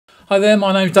Hi there,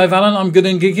 my name's Dave Allen, I'm good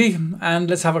and geeky, and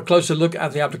let's have a closer look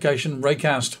at the application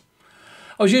Raycast.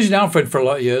 I was using Afred for a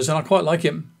lot of years and I quite like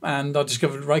it, and I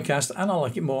discovered Raycast and I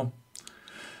like it more.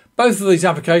 Both of these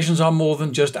applications are more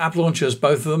than just app launchers.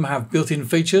 Both of them have built-in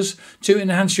features to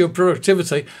enhance your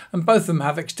productivity, and both of them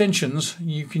have extensions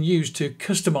you can use to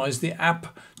customize the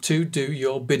app to do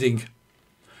your bidding.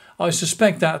 I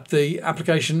suspect that the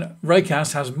application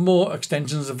Raycast has more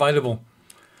extensions available.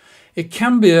 It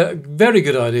can be a very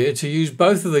good idea to use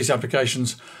both of these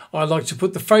applications. I like to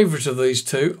put the favourite of these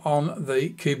two on the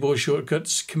keyboard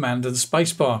shortcuts Cmd and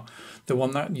Space bar, the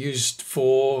one that used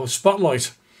for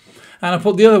Spotlight, and I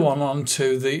put the other one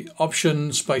onto the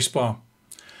Option Space bar.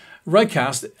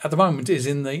 Raycast at the moment is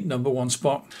in the #1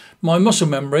 spot. My muscle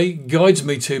memory guides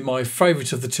me to my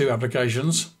favourite of the two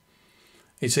applications.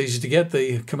 It's easy to get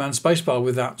the Command Spacebar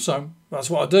with that, so that's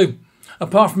what I do.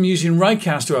 Apart from using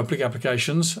Raycast to upload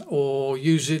applications or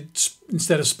use it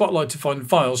instead of Spotlight to find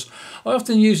files, I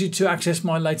often use it to access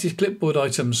my latest Clipboard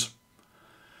items.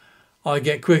 I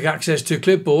get quick access to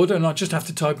Clipboard and I just have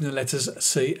to type in the letters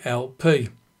CLP.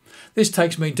 This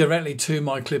takes me directly to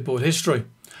my Clipboard history.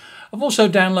 I've also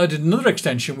downloaded another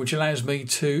extension which allows me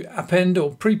to append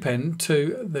or prepend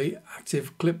to the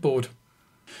active clipboard.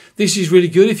 This is really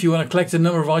good if you want to collect a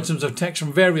number of items of text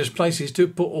from various places to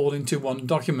put all into one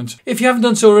document. If you haven't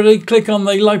done so already, click on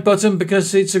the like button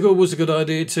because it's always a good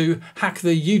idea to hack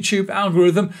the YouTube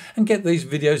algorithm and get these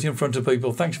videos in front of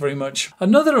people. Thanks very much.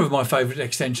 Another of my favourite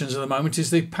extensions at the moment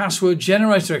is the password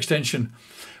generator extension.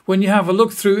 When you have a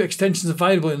look through extensions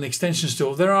available in the extension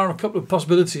store, there are a couple of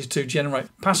possibilities to generate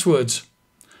passwords.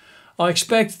 I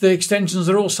expect the extensions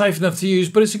are all safe enough to use,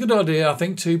 but it's a good idea, I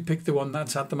think, to pick the one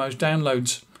that's had the most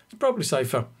downloads. It's probably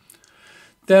safer.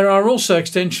 There are also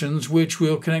extensions which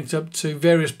will connect up to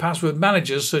various password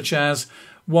managers such as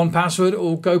 1Password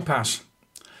or GoPass.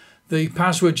 The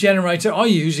password generator I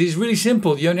use is really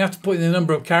simple. You only have to put in the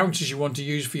number of characters you want to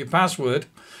use for your password,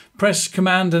 press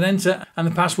Command and Enter, and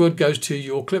the password goes to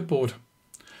your clipboard.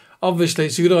 Obviously,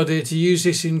 it's a good idea to use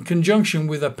this in conjunction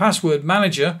with a password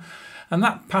manager, and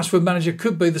that password manager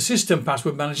could be the system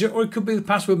password manager, or it could be the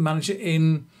password manager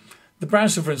in the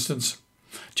browser, for instance.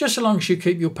 Just so long as you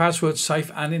keep your passwords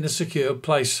safe and in a secure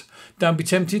place. Don't be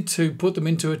tempted to put them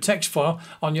into a text file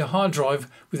on your hard drive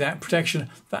without protection.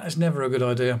 That is never a good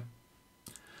idea.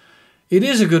 It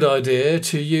is a good idea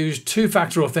to use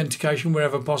two-factor authentication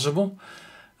wherever possible,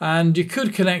 and you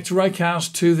could connect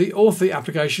Raycast to the Authy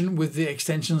application with the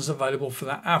extensions available for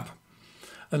that app.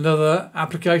 Another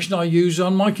application I use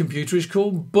on my computer is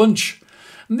called Bunch,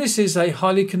 and this is a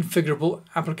highly configurable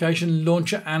application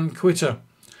launcher and quitter,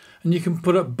 and you can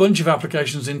put a bunch of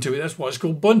applications into it. That's why it's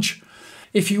called Bunch.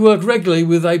 If you work regularly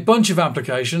with a bunch of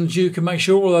applications, you can make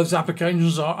sure all those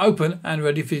applications are open and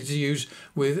ready for you to use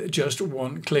with just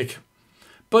one click.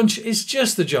 Bunch is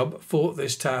just the job for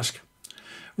this task.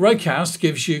 Raycast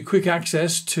gives you quick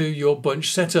access to your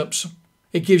bunch setups.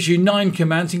 It gives you 9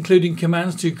 commands, including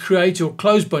commands to create or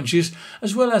close bunches,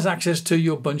 as well as access to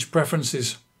your bunch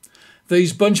preferences.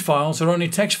 These bunch files are only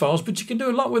text files, but you can do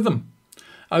a lot with them.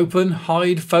 Open,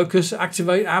 hide, focus,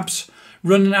 activate apps,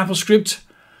 run an Apple script,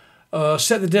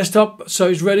 set the desktop so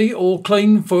it's ready or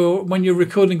clean for when you're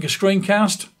recording a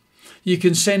screencast. You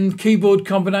can send keyboard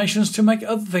combinations to make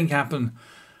other things happen,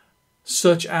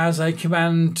 such as a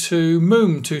command to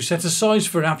Moom to set a size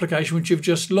for an application which you've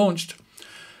just launched.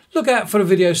 Look out for a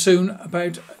video soon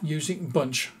about using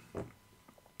Bunch.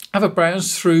 Have a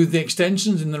browse through the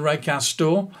extensions in the Raycast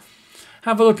store.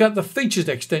 Have a look at the featured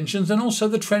extensions and also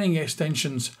the training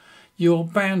extensions. You're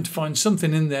bound to find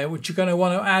something in there which you're going to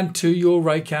want to add to your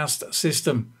Raycast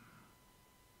system.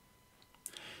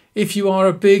 If you are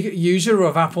a big user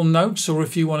of Apple Notes, or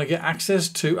if you want to get access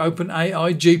to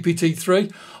OpenAI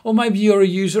GPT3, or maybe you're a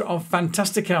user of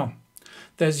Fantastical,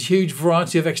 there's a huge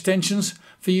variety of extensions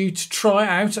for you to try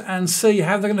out and see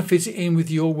how they're going to fit in with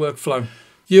your workflow.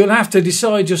 You'll have to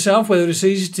decide yourself whether it's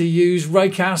easy to use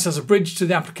Raycast as a bridge to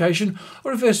the application,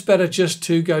 or if it's better just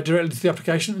to go directly to the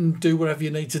application and do whatever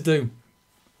you need to do.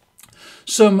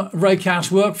 Some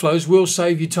Raycast workflows will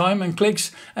save you time and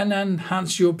clicks and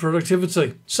enhance your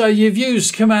productivity. So you've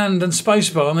used Command and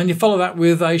Spacebar, and then you follow that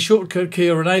with a shortcut key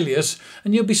or an alias,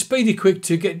 and you'll be speedy quick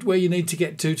to get where you need to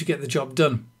get the job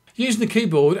done. Using the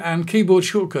keyboard and keyboard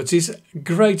shortcuts is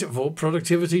great for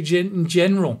productivity in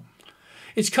general.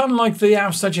 It's kind of like the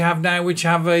apps that you have now which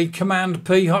have a Command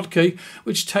P hotkey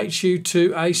which takes you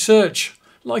to a search,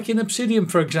 like in Obsidian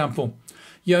for example.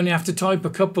 You only have to type a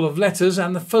couple of letters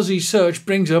and the fuzzy search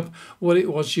brings up what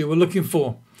it was you were looking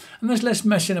for. And there's less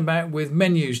messing about with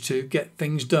menus to get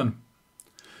things done.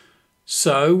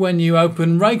 So when you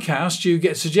open Raycast, you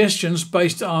get suggestions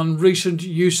based on recent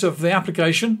use of the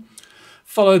application,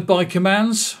 followed by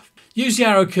commands. Use the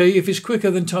arrow key if it's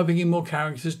quicker than typing in more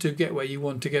characters to get where you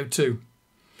want to go to.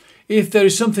 If there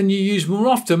is something you use more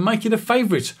often, make it a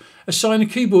favourite. Assign a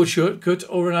keyboard shortcut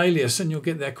or an alias and you'll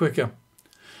get there quicker.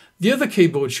 The other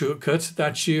keyboard shortcut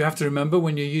that you have to remember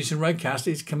when you're using Raycast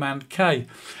is Command K.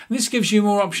 And this gives you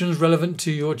more options relevant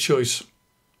to your choice.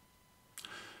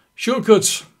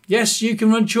 Shortcuts. Yes, you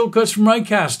can run shortcuts from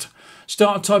Raycast.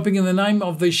 Start typing in the name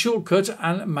of the shortcut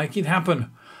and make it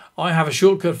happen. I have a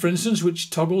shortcut, for instance, which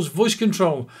toggles voice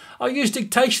control. I use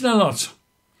dictation a lot.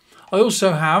 I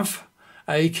also have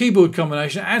a keyboard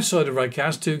combination outside of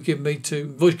Raycast to give me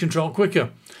to voice control quicker.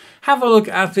 Have a look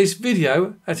at this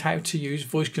video at how to use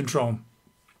voice control.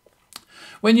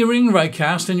 When you're in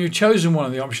Raycast and you've chosen one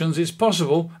of the options, it's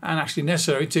possible and actually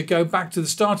necessary to go back to the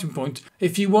starting point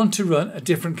if you want to run a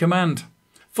different command.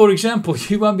 For example,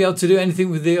 you won't be able to do anything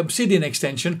with the Obsidian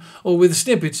extension or with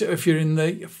Snippets if you're in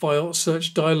the file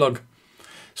search dialog.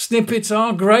 Snippets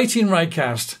are great in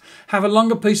Raycast. Have a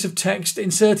longer piece of text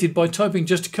inserted by typing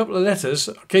just a couple of letters,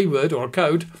 a keyword or a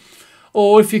code.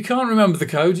 Or if you can't remember the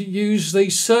code, use the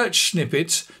search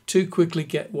snippets to quickly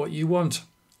get what you want.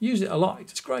 Use it a lot,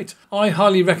 it's great. I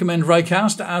highly recommend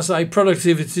Raycast as a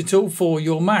productivity tool for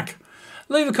your Mac.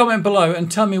 Leave a comment below and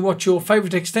tell me what your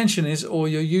favourite extension is or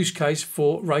your use case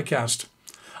for Raycast.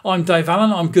 I'm Dave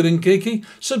Allen, I'm good and geeky.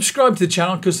 Subscribe to the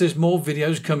channel because there's more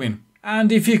videos coming.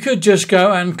 And if you could just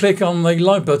go and click on the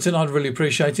like button, I'd really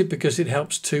appreciate it because it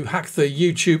helps to hack the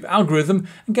YouTube algorithm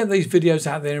and get these videos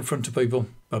out there in front of people.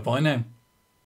 Bye bye now.